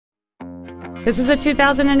This is a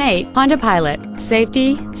 2008 Honda Pilot.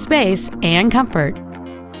 Safety, space, and comfort.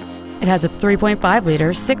 It has a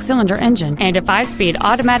 3.5-liter six-cylinder engine and a 5-speed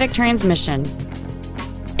automatic transmission.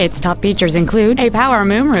 Its top features include a power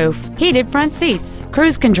moonroof, heated front seats,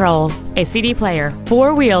 cruise control, a CD player,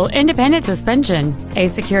 4-wheel independent suspension, a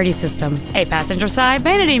security system, a passenger side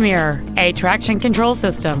vanity mirror, a traction control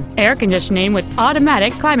system, air conditioning with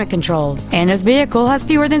automatic climate control, and this vehicle has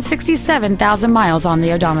fewer than 67,000 miles on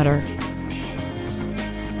the odometer.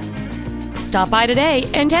 Stop by today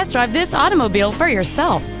and test drive this automobile for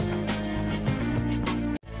yourself.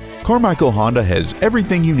 Carmichael Honda has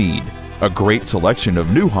everything you need. A great selection of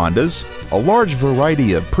new Hondas, a large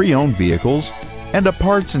variety of pre-owned vehicles, and a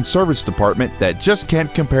parts and service department that just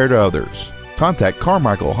can't compare to others. Contact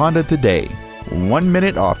Carmichael Honda today, 1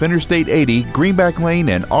 minute off Interstate 80, Greenback Lane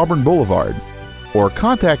and Auburn Boulevard. Or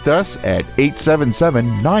contact us at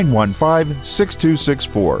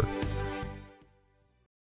 877-915-6264.